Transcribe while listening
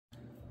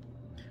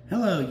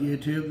Hello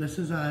YouTube, this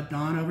is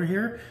Don over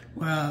here.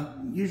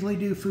 Usually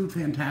do Food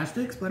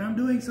Fantastics, but I'm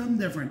doing something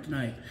different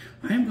tonight.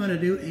 I am going to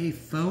do a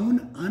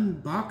phone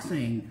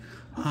unboxing.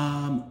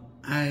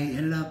 I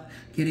ended up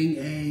getting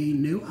a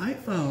new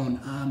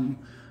iPhone.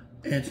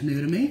 It's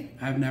new to me.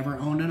 I've never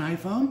owned an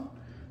iPhone.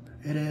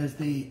 It is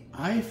the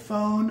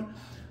iPhone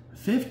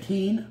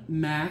 15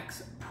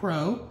 Max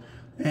Pro,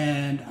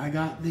 and I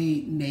got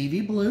the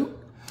navy blue,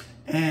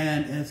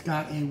 and it's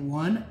got a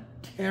 1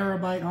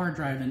 terabyte hard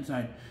drive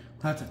inside.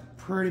 That's a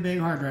pretty big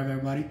hard drive,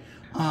 everybody.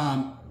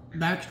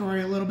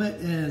 Backstory a little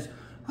bit is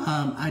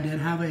I did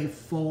have a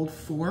Fold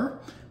 4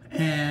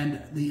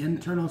 and the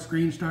internal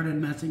screen started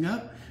messing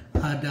up.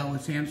 Dealt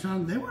with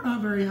Samsung. They were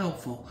not very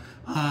helpful.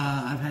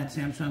 I've had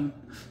Samsung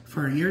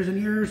for years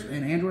and years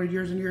and Android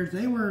years and years.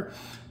 They were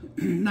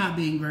not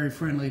being very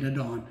friendly to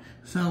Dawn.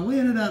 So we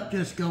ended up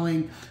just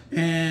going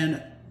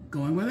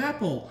with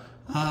Apple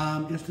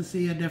just to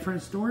see a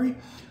different story.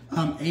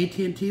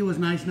 AT&T was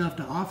nice enough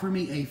to offer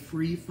me a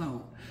free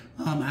phone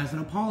as an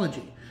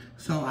apology.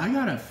 So I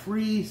got a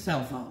free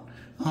cell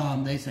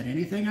phone. They said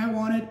anything I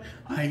wanted.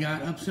 I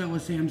got upset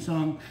with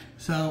Samsung,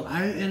 so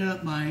I ended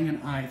up buying an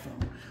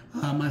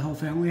iPhone. My whole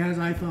family has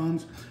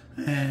iPhones,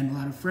 and a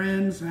lot of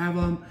friends have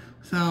them.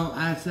 So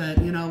I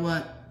said, you know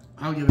what?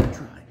 I'll give it a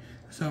try.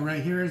 So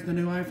right here is the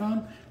new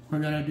iPhone. We're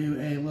going to do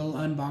a little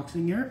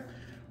unboxing here.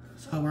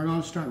 So we're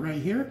going to start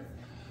right here.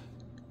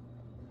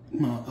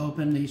 I'm going to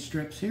open these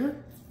strips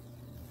here.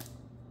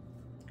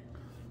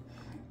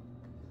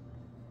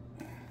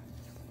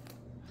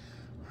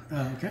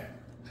 Okay,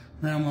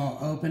 now I'm going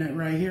to open it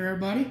right here,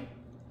 everybody.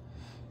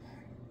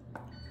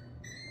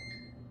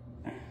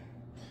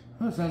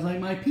 Oh, it sounds like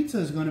my pizza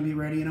is going to be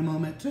ready in a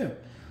moment, too.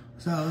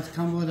 So it's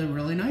come with a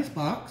really nice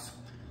box.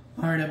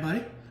 All right,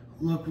 everybody,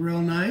 look real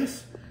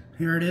nice.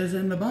 Here it is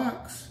in the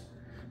box.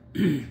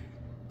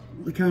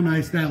 Look how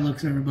nice that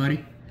looks,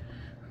 everybody.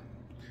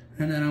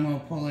 And then I'm going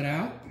to pull it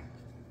out.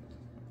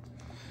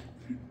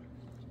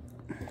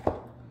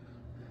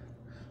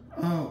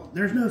 Oh,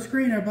 there's no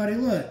screen, everybody,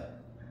 look.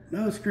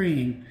 No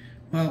screen.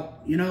 Well,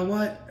 you know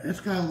what? It's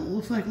got,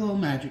 looks like a little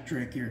magic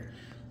trick here.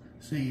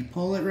 So you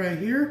pull it right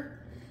here,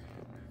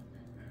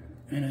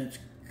 and it's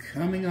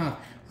coming off.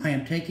 I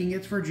am taking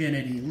its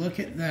virginity. Look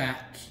at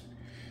that.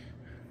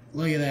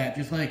 Look at that.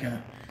 Just like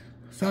a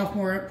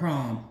sophomore at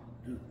prom.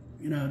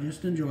 You know,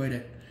 just enjoyed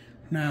it.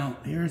 Now,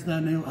 here's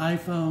the new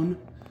iPhone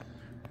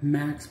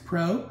Max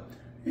Pro.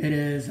 It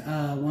is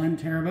 1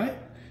 terabyte.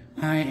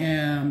 I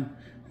am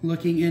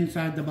looking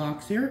inside the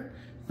box here.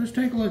 Let's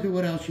take a look at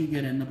what else you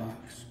get in the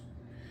box.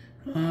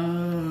 Give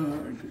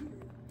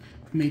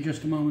me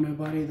just a moment,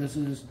 everybody. This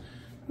is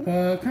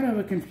kind of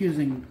a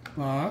confusing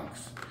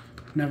box.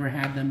 Never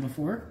had them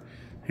before.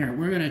 Here,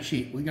 we're going to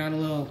cheat. We got a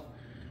little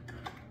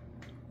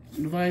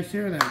device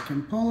here that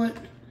can pull it.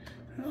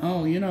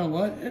 Oh, you know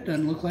what? It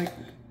doesn't look like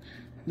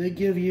they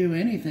give you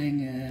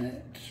anything in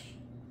it.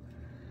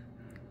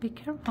 Be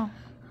careful.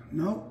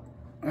 Nope.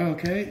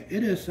 Okay,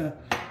 it is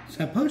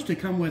supposed to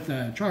come with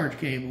a charge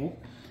cable.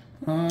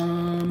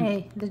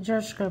 Hey, the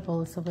George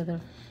cable is over there.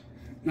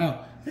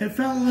 Oh, it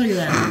fell. Look at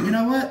that. You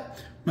know what?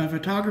 My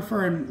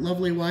photographer and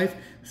lovely wife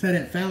said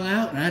it fell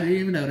out, and I didn't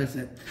even notice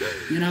it.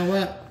 You know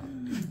what?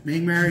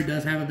 Being married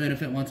does have a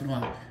benefit once in a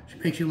while.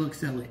 It makes you look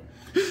silly.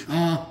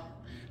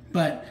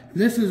 But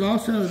this is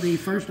also the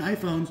first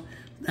iPhones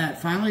that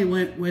finally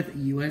went with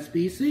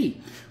USB-C.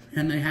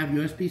 And they have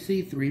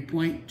USB-C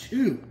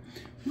 3.2,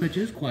 which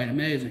is quite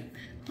amazing.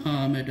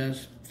 It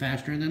does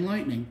faster than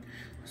lightning.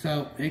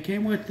 So it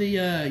came with the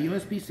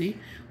USB-C.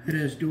 It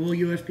is dual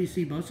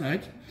USB-C both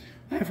sides.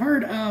 I've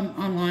heard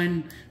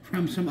online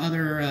from some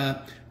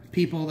other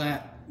people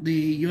that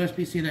the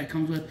USB-C that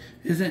comes with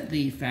isn't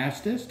the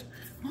fastest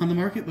on the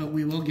market, but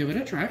we will give it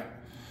a try.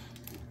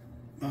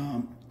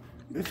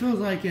 It feels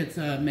like it's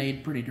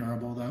made pretty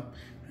durable, though.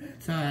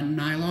 It's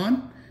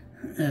nylon.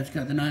 It's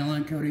got the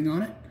nylon coating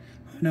on it.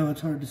 I know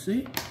it's hard to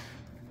see.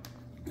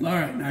 All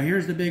right, now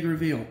here's the big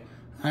reveal.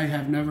 I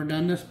have never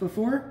done this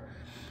before,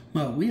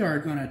 but we are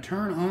going to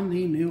turn on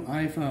the new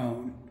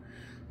iPhone.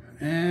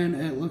 And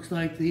it looks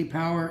like the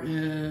power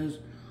is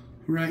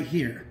right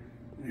here.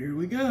 Here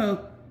we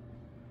go.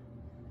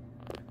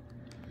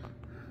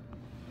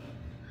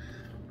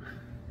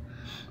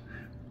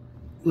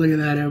 Look at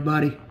that,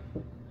 everybody.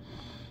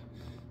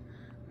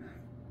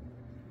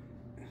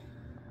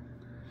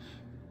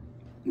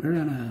 We're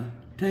going to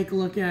take a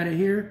look at it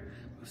here,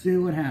 see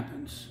what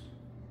happens.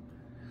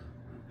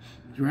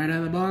 It's right out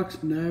of the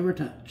box, never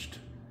touched.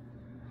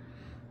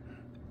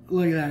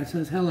 Look at that, it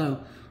says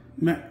hello.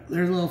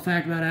 There's a little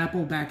fact about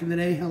Apple back in the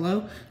day,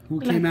 hello, who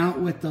came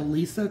out with the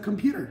Lisa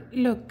computer.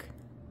 Look.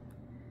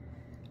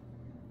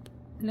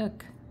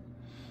 Look.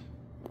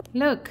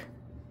 Look.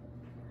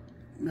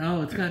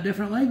 Oh, it's got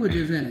different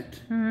languages in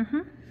it. Mm-hmm.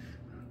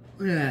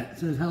 Look at that, it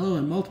says hello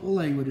in multiple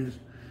languages.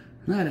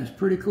 That is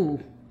pretty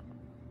cool.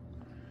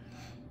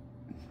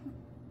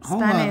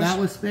 Hold on, that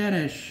was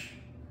Spanish.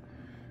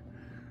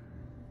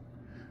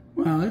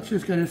 Well, it's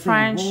just going to say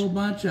a whole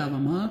bunch of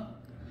them, huh?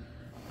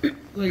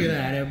 Look at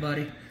that,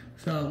 everybody.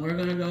 So we're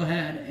going to go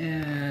ahead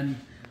and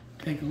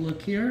take a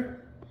look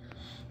here.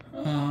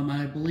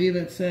 I believe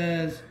it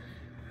says,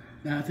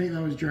 I think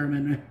that was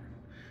German.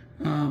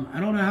 I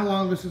don't know how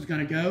long this is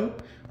going to go.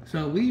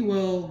 So we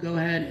will go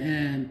ahead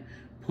and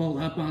pull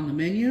up on the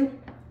menu.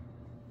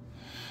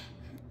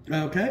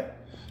 Okay.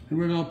 And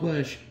we're going to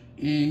push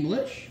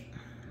English.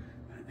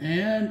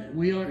 And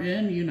we are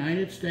in the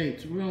United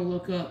States. We're going to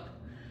look up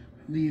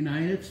the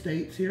United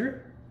States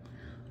here.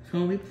 It's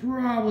going to be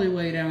probably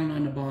way down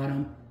on the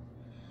bottom.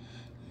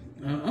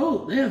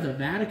 Oh, they have the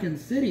Vatican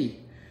City.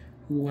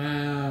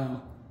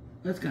 Wow.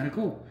 That's kind of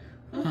cool.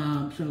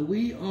 So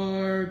we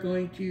are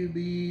going to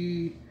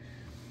be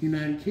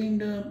United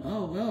Kingdom.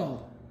 Oh,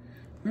 well.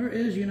 Where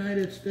is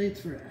United States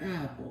for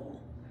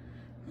Apple?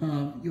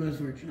 U.S.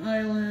 Virgin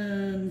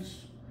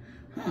Islands.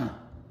 Huh.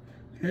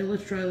 Okay,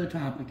 let's try the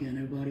top again,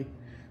 everybody.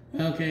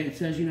 Okay, it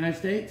says United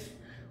States.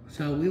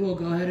 So we will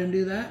go ahead and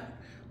do that.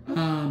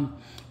 I'm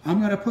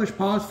going to push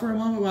pause for a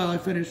moment while I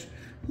finish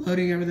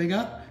loading everything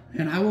up.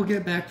 And I will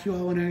get back to you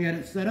all when I get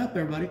it set up,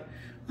 everybody.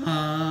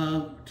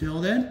 Till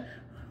then,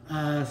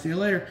 see you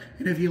later.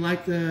 And if you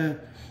like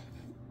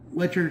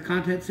what your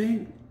content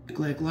seeing,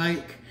 click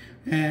like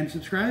and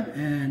subscribe,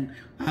 and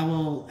I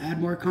will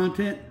add more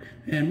content.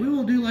 And we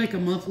will do like a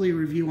monthly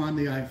review on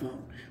the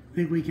iPhone. I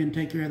think we can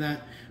take care of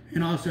that.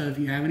 And also, if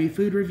you have any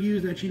food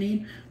reviews that you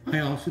need, I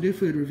also do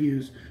food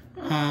reviews.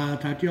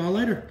 Talk to you all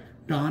later.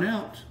 Don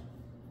out.